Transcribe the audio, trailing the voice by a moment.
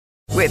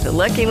With the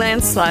Lucky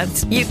Land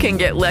Slots, you can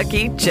get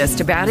lucky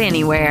just about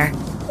anywhere.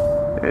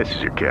 This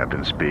is your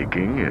captain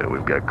speaking.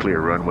 We've got clear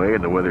runway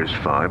and the weather's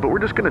fine, but we're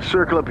just going to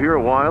circle up here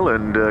a while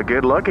and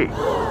get lucky.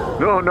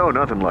 No,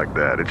 nothing like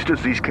that. It's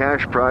just these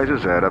cash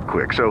prizes add up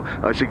quick. So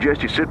I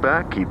suggest you sit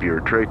back, keep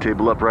your tray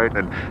table upright,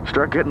 and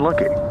start getting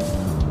lucky.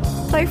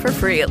 Play for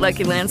free at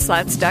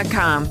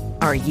LuckyLandSlots.com.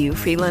 Are you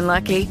feeling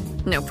lucky?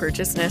 No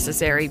purchase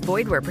necessary.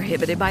 Void where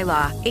prohibited by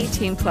law.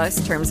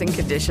 18+ terms and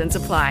conditions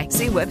apply.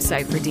 See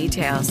website for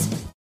details.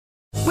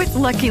 With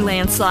Lucky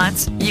Land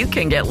Slots, you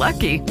can get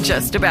lucky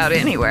just about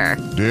anywhere.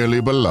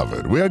 Dearly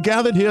beloved, we are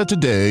gathered here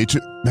today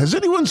to... Has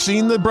anyone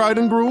seen the bride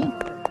and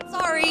groom?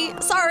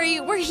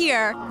 Sorry, we're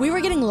here. We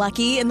were getting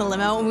lucky in the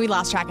limo and we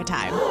lost track of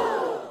time.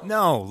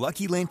 No,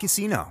 Lucky Land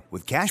Casino,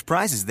 with cash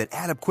prizes that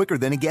add up quicker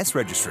than a guest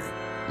registry.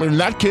 In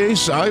that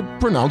case, I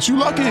pronounce you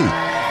lucky.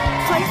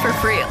 Play for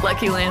free at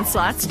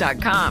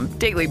LuckyLandSlots.com.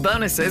 Daily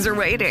bonuses are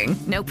waiting.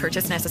 No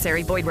purchase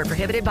necessary. Void where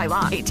prohibited by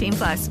law.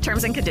 18+.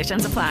 Terms and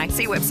conditions apply.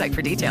 See website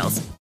for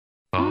details.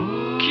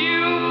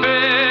 Cupid,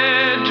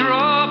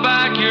 draw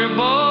back your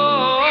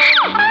bow.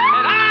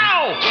 And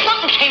ow!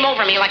 Something came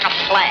over me like a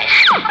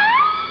flash.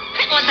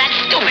 It was that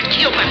stupid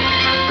Cupid.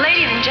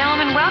 Ladies and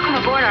gentlemen, welcome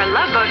aboard our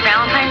Love Boat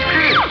Valentine's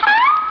cruise.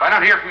 If I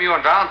don't hear from you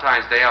on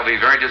Valentine's Day, I'll be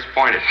very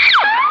disappointed.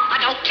 I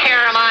don't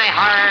tear my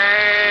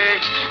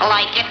heart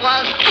like it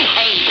was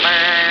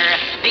paper,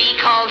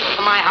 because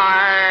my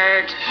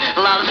heart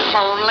loves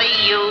only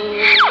you.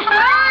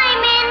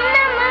 I'm in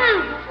the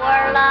mood for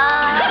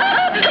love.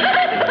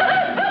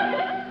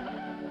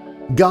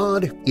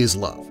 God is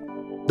love.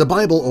 The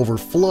Bible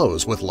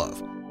overflows with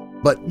love.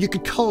 But you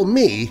could call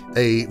me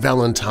a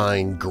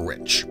Valentine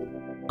Grinch.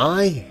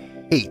 I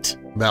hate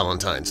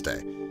Valentine's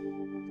Day.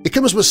 It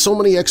comes with so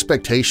many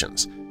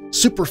expectations,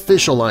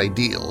 superficial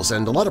ideals,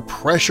 and a lot of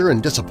pressure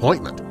and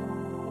disappointment.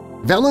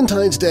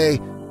 Valentine's Day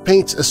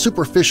paints a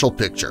superficial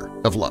picture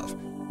of love,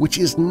 which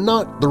is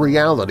not the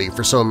reality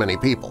for so many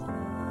people.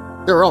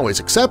 There are always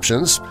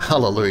exceptions,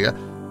 hallelujah,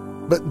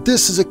 but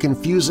this is a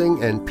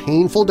confusing and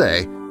painful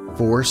day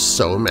for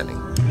so many.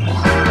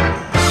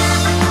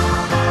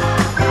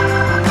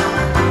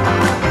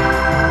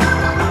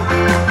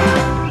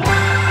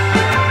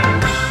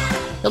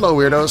 Hello,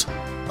 Weirdos!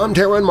 I'm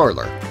Taryn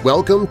Marlar.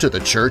 Welcome to the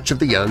Church of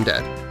the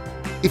Undead.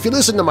 If you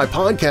listen to my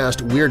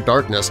podcast, Weird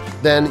Darkness,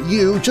 then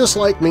you, just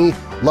like me,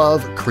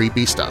 love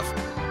creepy stuff.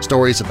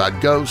 Stories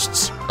about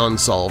ghosts,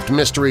 unsolved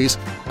mysteries,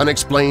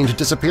 unexplained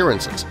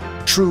disappearances,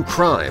 true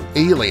crime,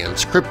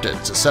 aliens,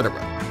 cryptids, etc.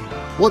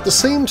 Well, at the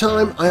same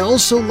time, I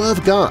also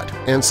love God,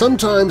 and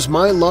sometimes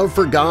my love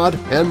for God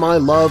and my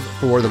love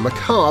for the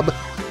macabre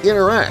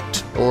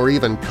interact or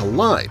even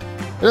collide,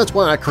 and that's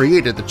why I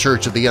created the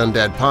Church of the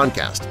Undead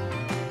podcast.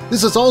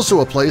 This is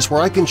also a place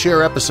where I can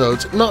share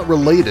episodes not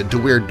related to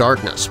Weird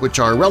Darkness, which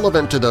are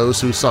relevant to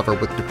those who suffer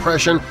with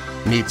depression,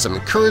 need some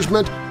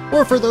encouragement,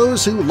 or for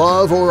those who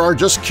love or are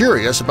just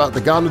curious about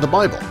the God of the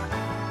Bible.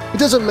 It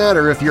doesn't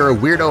matter if you're a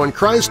weirdo in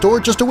Christ or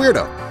just a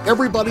weirdo.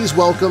 Everybody's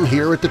welcome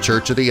here at the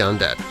Church of the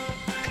Undead.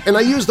 And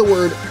I use the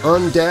word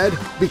undead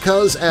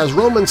because, as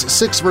Romans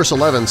 6 verse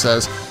 11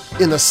 says,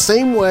 "In the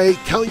same way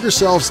count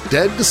yourselves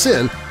dead to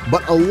sin,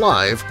 but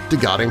alive to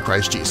God in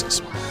Christ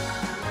Jesus."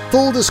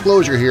 Full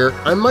disclosure here,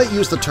 I might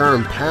use the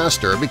term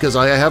pastor because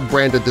I have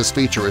branded this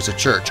feature as a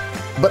church,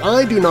 but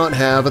I do not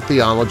have a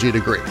theology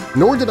degree,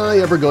 nor did I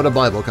ever go to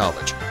Bible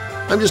college.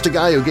 I'm just a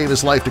guy who gave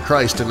his life to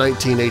Christ in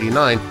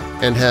 1989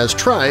 and has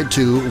tried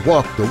to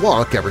walk the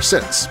walk ever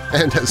since,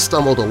 and has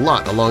stumbled a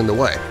lot along the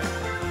way.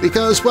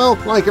 Because, well,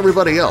 like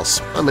everybody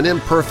else, I'm an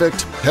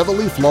imperfect,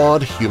 heavily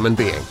flawed human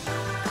being.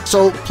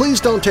 So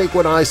please don't take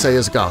what I say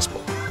as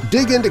gospel.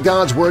 Dig into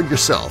God's Word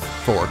yourself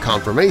for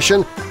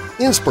confirmation,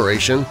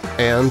 inspiration,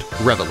 and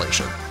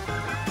revelation.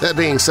 That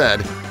being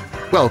said,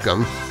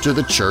 welcome to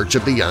the Church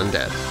of the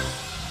Undead.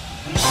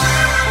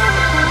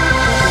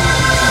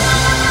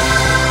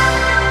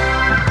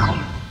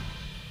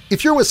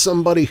 If you're with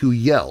somebody who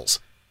yells,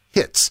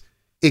 hits,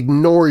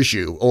 ignores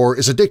you, or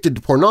is addicted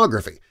to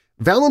pornography,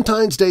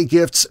 Valentine's Day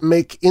gifts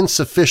make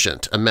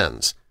insufficient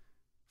amends.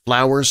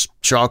 Flowers,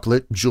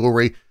 chocolate,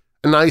 jewelry,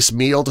 a nice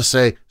meal to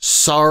say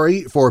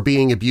sorry for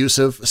being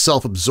abusive,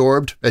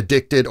 self-absorbed,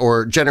 addicted,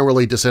 or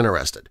generally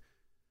disinterested.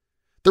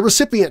 The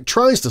recipient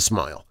tries to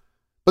smile,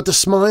 but the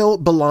smile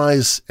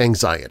belies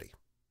anxiety.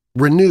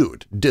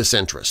 Renewed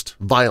disinterest,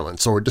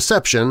 violence, or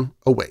deception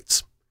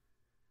awaits.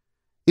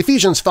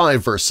 Ephesians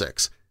 5 verse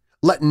 6,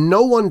 "Let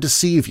no one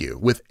deceive you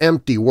with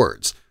empty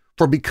words,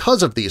 for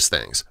because of these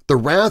things the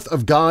wrath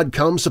of God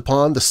comes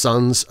upon the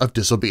sons of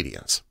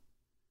disobedience."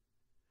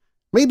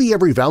 Maybe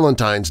every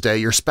Valentine's Day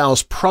your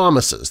spouse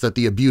promises that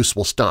the abuse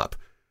will stop,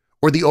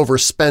 or the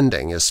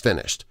overspending is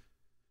finished.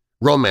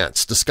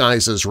 Romance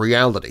disguises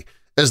reality,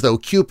 as though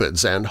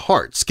cupids and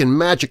hearts can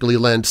magically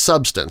lend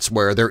substance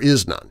where there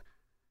is none.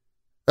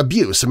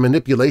 Abuse and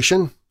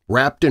manipulation,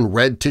 wrapped in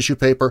red tissue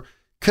paper,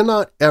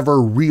 cannot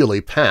ever really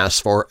pass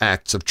for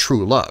acts of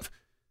true love.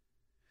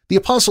 The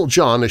Apostle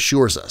John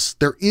assures us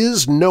there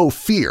is no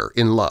fear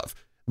in love,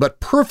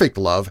 but perfect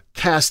love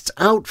casts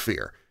out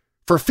fear,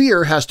 for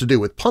fear has to do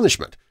with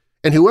punishment,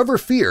 and whoever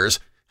fears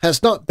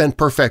has not been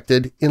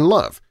perfected in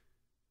love.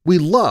 We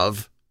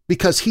love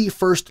because He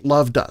first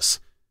loved us.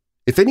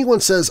 If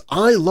anyone says,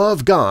 "I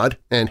love God,"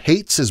 and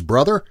hates his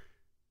brother,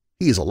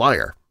 he's a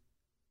liar.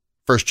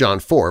 1 John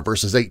 4,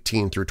 verses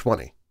 18 through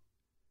 20.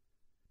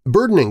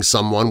 Burdening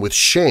someone with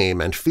shame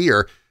and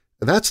fear,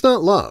 that's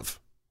not love.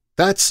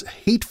 That's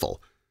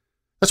hateful.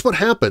 That's what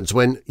happens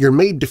when you're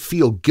made to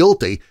feel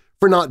guilty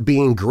for not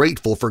being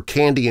grateful for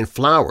candy and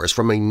flowers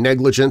from a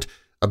negligent,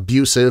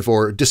 abusive,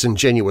 or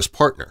disingenuous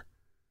partner.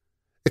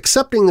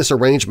 Accepting this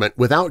arrangement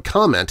without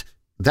comment,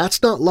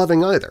 that's not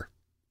loving either.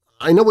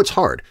 I know it's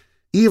hard,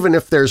 even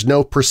if there's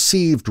no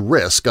perceived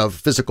risk of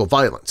physical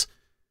violence.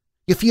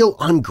 You feel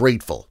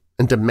ungrateful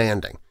and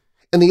demanding,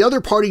 and the other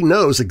party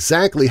knows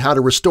exactly how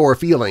to restore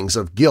feelings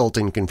of guilt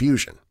and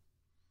confusion.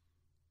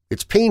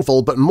 It's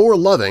painful but more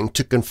loving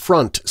to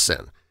confront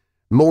sin,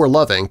 more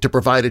loving to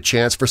provide a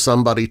chance for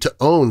somebody to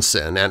own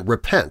sin and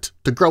repent,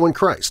 to grow in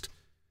Christ.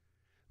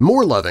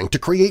 More loving to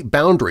create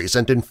boundaries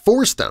and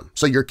enforce them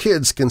so your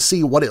kids can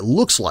see what it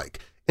looks like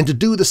and to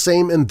do the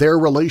same in their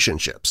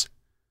relationships.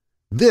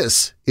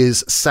 This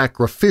is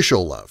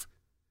sacrificial love.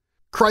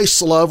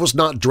 Christ's love was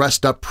not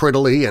dressed up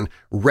prettily in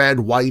red,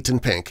 white,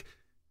 and pink.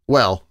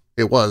 Well,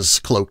 it was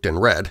cloaked in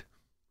red,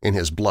 in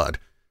His blood.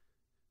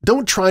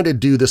 Don't try to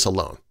do this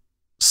alone.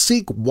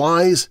 Seek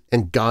wise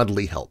and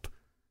godly help.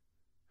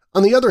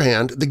 On the other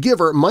hand, the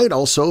giver might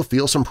also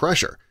feel some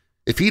pressure.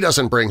 If he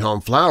doesn't bring home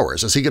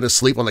flowers, is he going to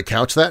sleep on the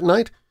couch that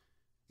night?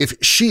 If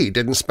she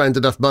didn't spend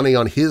enough money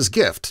on his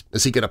gift,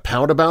 is he going to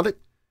pout about it?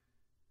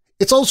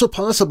 It's also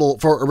possible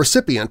for a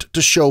recipient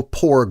to show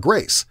poor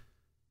grace.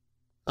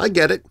 I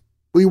get it.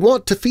 We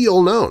want to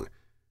feel known.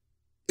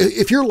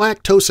 If you're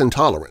lactose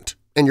intolerant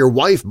and your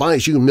wife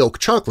buys you milk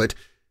chocolate,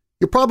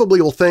 you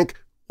probably will think,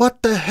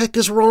 "What the heck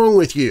is wrong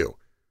with you?"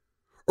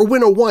 Or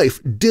when a wife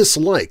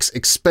dislikes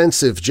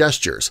expensive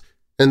gestures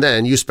and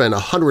then you spend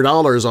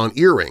 $100 on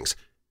earrings,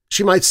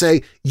 she might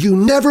say, "You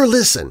never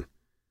listen."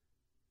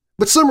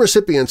 But some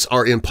recipients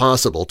are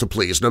impossible to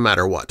please no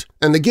matter what,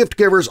 and the gift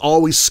giver's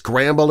always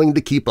scrambling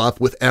to keep up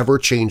with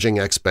ever-changing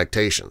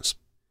expectations.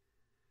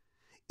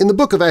 In the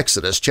book of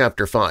Exodus,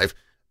 chapter 5,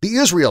 the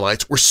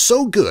Israelites were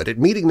so good at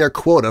meeting their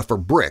quota for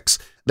bricks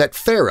that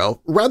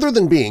Pharaoh, rather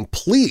than being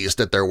pleased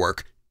at their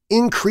work,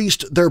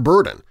 increased their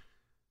burden.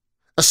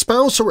 A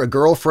spouse or a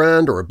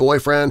girlfriend or a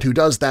boyfriend who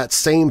does that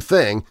same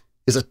thing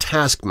is a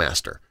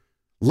taskmaster.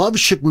 Love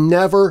should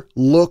never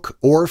look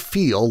or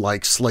feel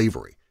like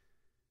slavery.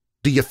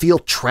 Do you feel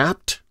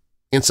trapped,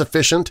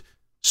 insufficient,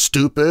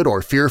 stupid,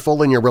 or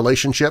fearful in your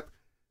relationship?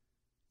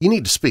 You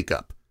need to speak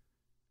up.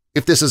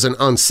 If this is an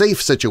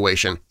unsafe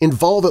situation,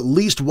 involve at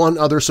least one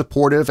other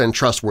supportive and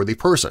trustworthy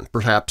person,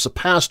 perhaps a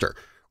pastor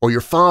or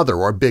your father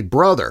or big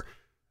brother.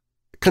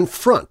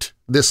 Confront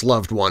this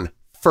loved one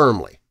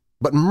firmly,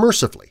 but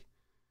mercifully.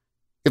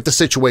 If the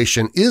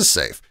situation is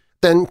safe,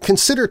 then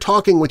consider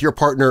talking with your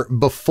partner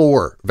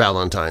before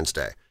Valentine's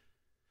Day.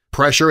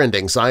 Pressure and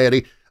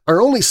anxiety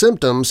are only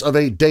symptoms of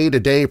a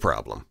day-to-day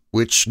problem,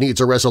 which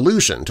needs a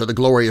resolution to the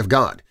glory of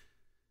God.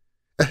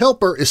 A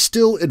helper is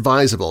still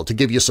advisable to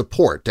give you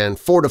support and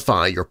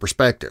fortify your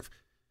perspective.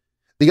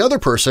 The other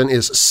person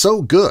is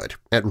so good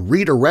at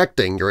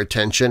redirecting your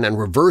attention and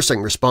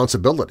reversing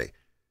responsibility.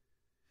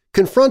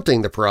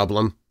 Confronting the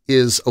problem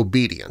is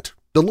obedient.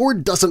 The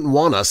Lord doesn't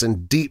want us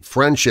in deep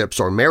friendships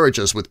or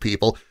marriages with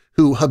people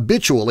who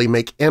habitually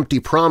make empty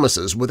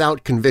promises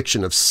without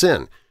conviction of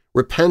sin,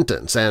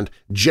 repentance, and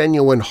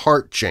genuine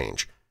heart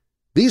change.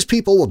 These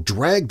people will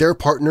drag their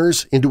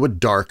partners into a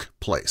dark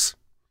place.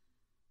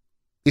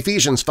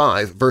 Ephesians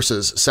 5,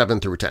 verses 7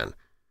 through 10.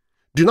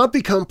 Do not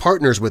become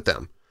partners with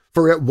them,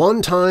 for at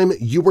one time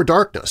you were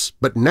darkness,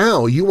 but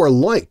now you are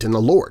light in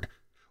the Lord.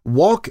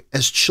 Walk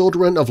as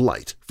children of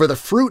light, for the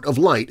fruit of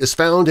light is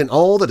found in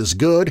all that is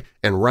good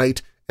and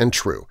right and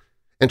true,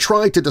 and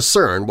try to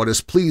discern what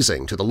is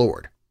pleasing to the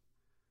Lord.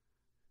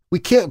 We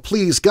can't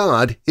please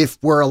God if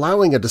we're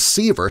allowing a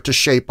deceiver to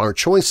shape our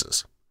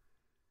choices.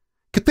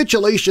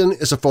 Capitulation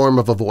is a form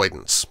of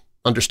avoidance,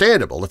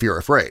 understandable if you're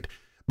afraid,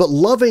 but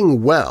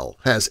loving well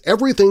has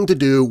everything to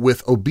do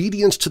with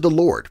obedience to the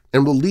Lord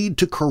and will lead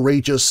to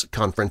courageous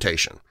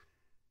confrontation.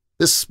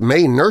 This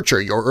may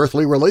nurture your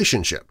earthly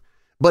relationship,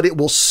 but it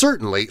will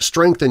certainly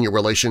strengthen your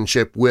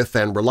relationship with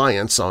and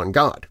reliance on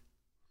God.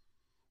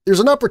 There's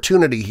an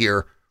opportunity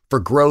here for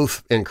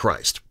growth in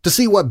Christ, to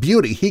see what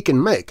beauty He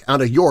can make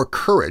out of your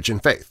courage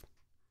and faith.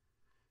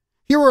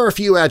 Here are a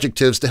few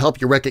adjectives to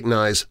help you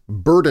recognize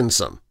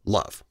burdensome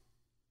love.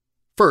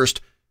 First,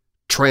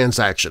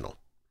 transactional.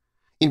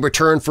 In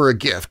return for a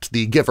gift,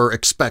 the giver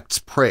expects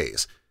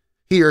praise.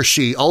 He or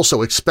she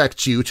also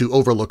expects you to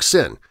overlook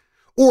sin,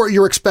 or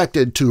you're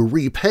expected to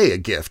repay a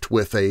gift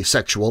with a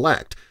sexual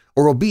act,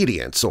 or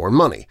obedience or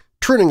money,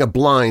 turning a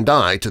blind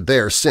eye to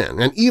their sin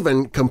and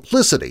even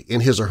complicity in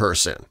his or her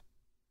sin.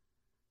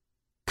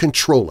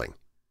 Controlling.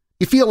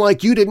 You feel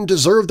like you didn't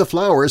deserve the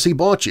flowers he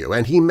bought you,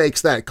 and he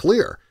makes that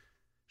clear.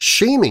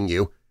 Shaming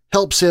you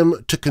helps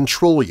him to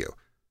control you.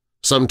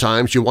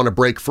 Sometimes you want to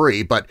break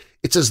free, but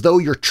it's as though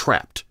you're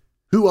trapped.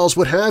 Who else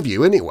would have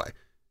you anyway?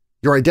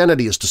 Your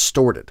identity is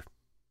distorted.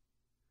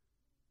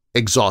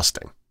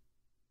 Exhausting.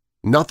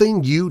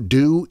 Nothing you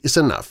do is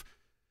enough.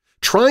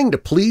 Trying to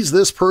please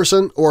this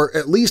person, or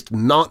at least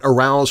not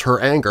arouse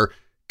her anger,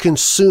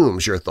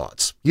 consumes your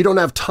thoughts. You don't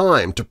have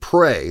time to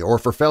pray or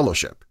for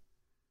fellowship.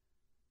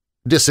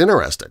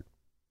 Disinterested.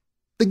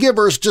 The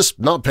giver's just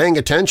not paying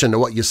attention to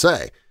what you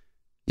say.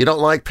 You don't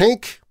like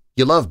pink?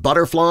 You love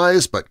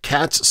butterflies, but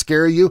cats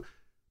scare you?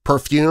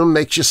 Perfume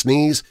makes you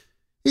sneeze?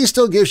 He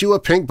still gives you a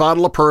pink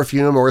bottle of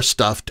perfume or a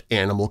stuffed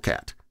animal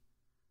cat.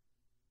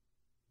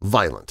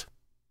 Violent.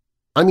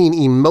 I mean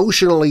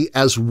emotionally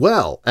as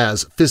well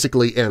as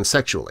physically and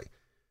sexually.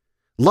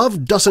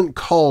 Love doesn't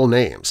call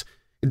names.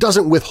 It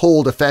doesn't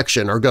withhold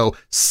affection or go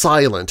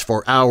silent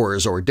for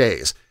hours or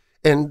days.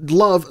 And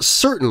love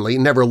certainly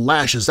never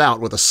lashes out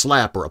with a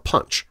slap or a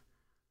punch.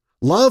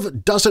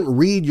 Love doesn't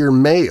read your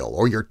mail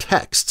or your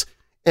texts,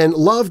 and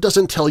love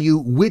doesn't tell you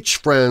which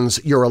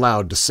friends you're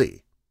allowed to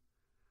see.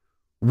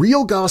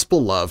 Real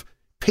gospel love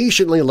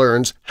patiently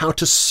learns how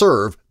to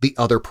serve the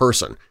other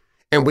person,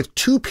 and with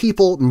two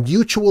people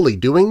mutually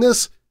doing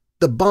this,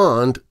 the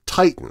bond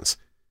tightens.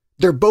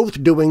 They're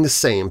both doing the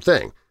same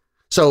thing,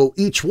 so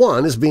each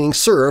one is being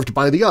served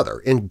by the other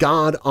in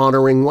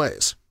God-honoring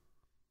ways.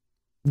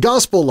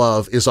 Gospel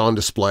love is on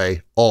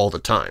display all the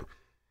time.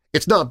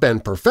 It's not been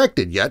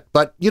perfected yet,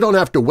 but you don't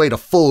have to wait a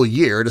full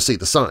year to see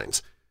the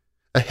signs.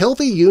 A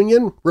healthy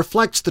union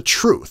reflects the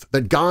truth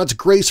that God's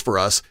grace for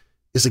us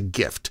is a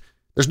gift.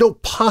 There's no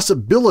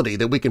possibility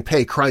that we can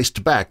pay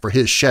Christ back for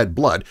His shed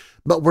blood,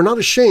 but we're not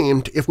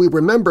ashamed if we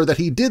remember that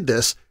He did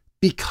this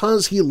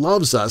because He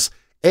loves us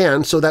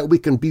and so that we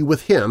can be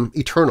with Him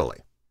eternally.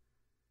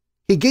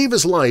 He gave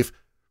His life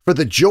for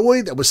the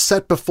joy that was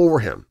set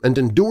before Him and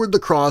endured the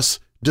cross,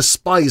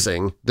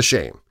 despising the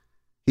shame.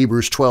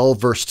 Hebrews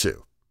 12, verse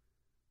 2.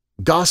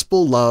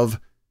 Gospel love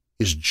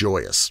is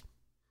joyous.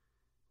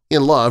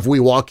 In love, we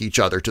walk each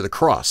other to the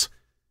cross.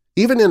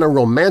 Even in a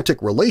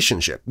romantic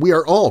relationship, we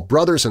are all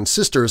brothers and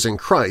sisters in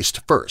Christ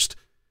first.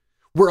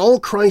 We're all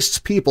Christ's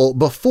people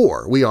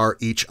before we are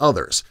each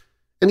other's.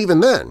 And even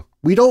then,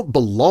 we don't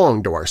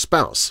belong to our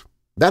spouse.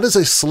 That is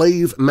a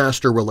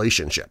slave-master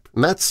relationship,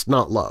 and that's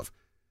not love.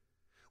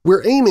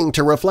 We're aiming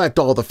to reflect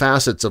all the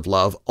facets of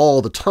love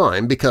all the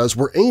time because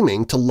we're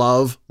aiming to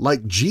love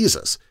like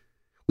Jesus.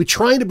 We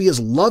try to be as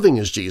loving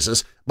as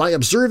Jesus by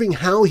observing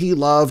how He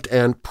loved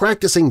and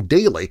practicing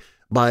daily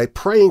by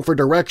praying for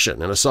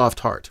direction and a soft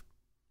heart.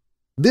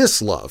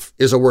 This love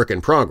is a work in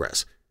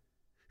progress.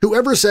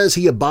 Whoever says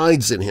he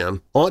abides in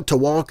Him ought to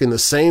walk in the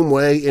same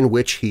way in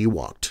which He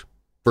walked.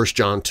 1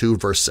 John 2,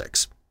 verse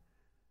 6.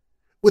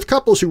 With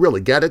couples who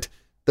really get it,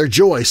 their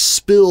joy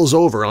spills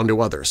over onto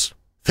others.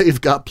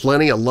 They've got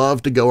plenty of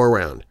love to go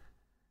around.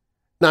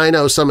 Now, I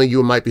know some of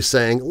you might be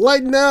saying,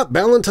 lighten up,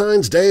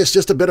 Valentine's Day is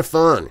just a bit of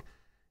fun.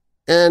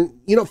 And,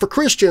 for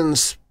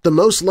Christians, the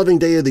most loving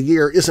day of the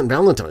year isn't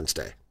Valentine's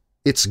Day.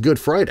 It's Good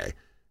Friday,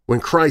 when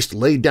Christ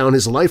laid down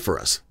His life for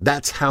us.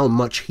 That's how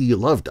much He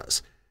loved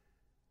us.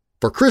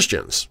 For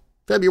Christians,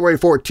 February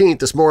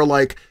 14th is more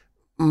like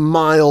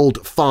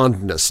mild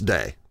fondness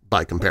day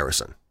by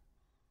comparison.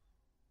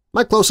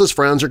 My closest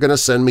friends are going to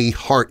send me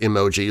heart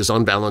emojis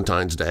on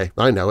Valentine's Day.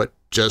 I know it,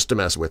 just to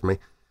mess with me.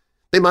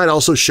 They might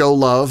also show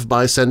love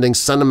by sending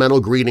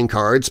sentimental greeting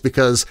cards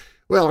because,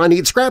 well, I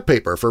need scrap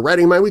paper for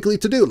writing my weekly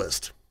to-do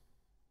list.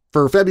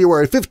 For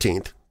February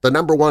 15th, the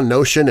number one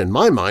notion in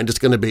my mind is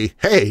going to be,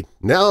 hey,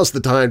 now's the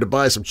time to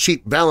buy some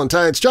cheap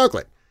Valentine's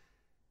chocolate.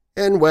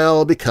 And,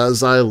 well,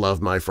 because I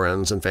love my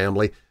friends and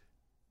family,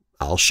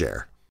 I'll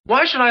share.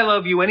 Why should I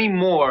love you any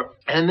more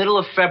in the middle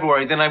of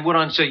February than I would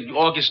on, say,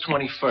 August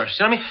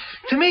 21st? I mean,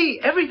 to me,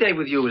 every day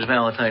with you is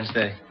Valentine's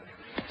Day.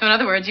 So in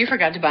other words, you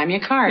forgot to buy me a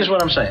card. Here's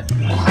what I'm saying.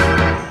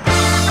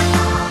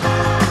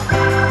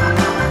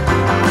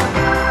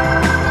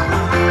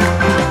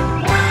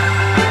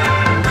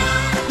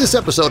 This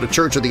episode of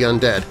Church of the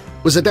Undead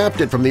was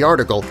adapted from the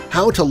article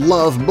How to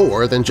Love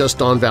More Than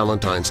Just on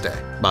Valentine's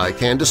Day by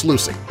Candace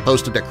Lucy,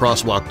 posted at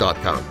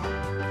crosswalk.com.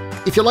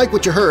 If you like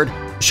what you heard,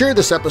 share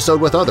this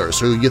episode with others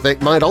who you think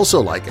might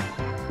also like it.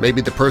 Maybe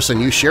the person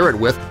you share it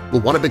with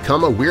will want to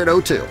become a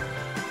weirdo too.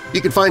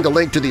 You can find a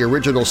link to the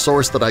original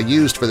source that I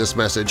used for this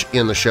message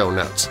in the show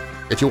notes.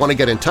 If you want to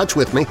get in touch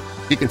with me,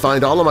 you can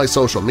find all of my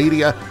social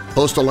media,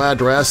 postal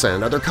address,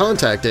 and other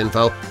contact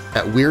info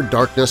at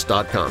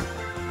WeirdDarkness.com.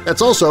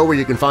 That's also where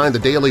you can find the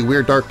daily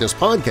Weird Darkness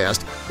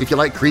podcast if you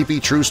like creepy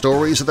true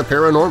stories of the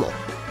paranormal,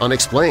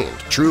 unexplained,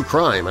 true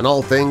crime, and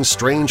all things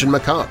strange and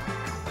macabre.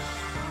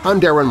 I'm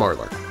Darren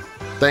Marlar.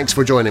 Thanks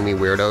for joining me,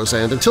 Weirdos,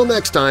 and until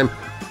next time,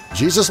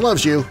 Jesus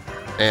loves you,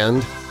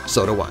 and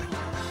so do I.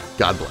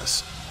 God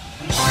bless.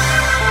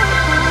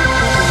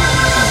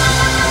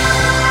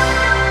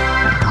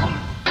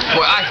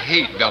 Boy, I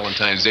hate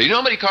Valentine's Day. You know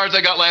how many cards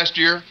I got last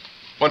year?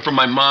 One from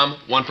my mom,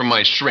 one from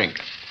my shrink.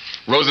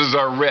 Roses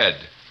are red.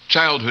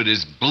 Childhood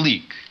is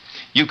bleak.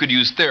 You could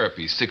use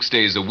therapy 6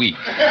 days a week.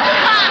 Yeah,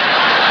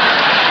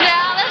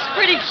 that's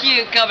pretty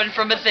cute coming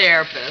from a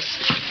therapist.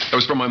 That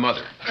was from my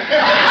mother.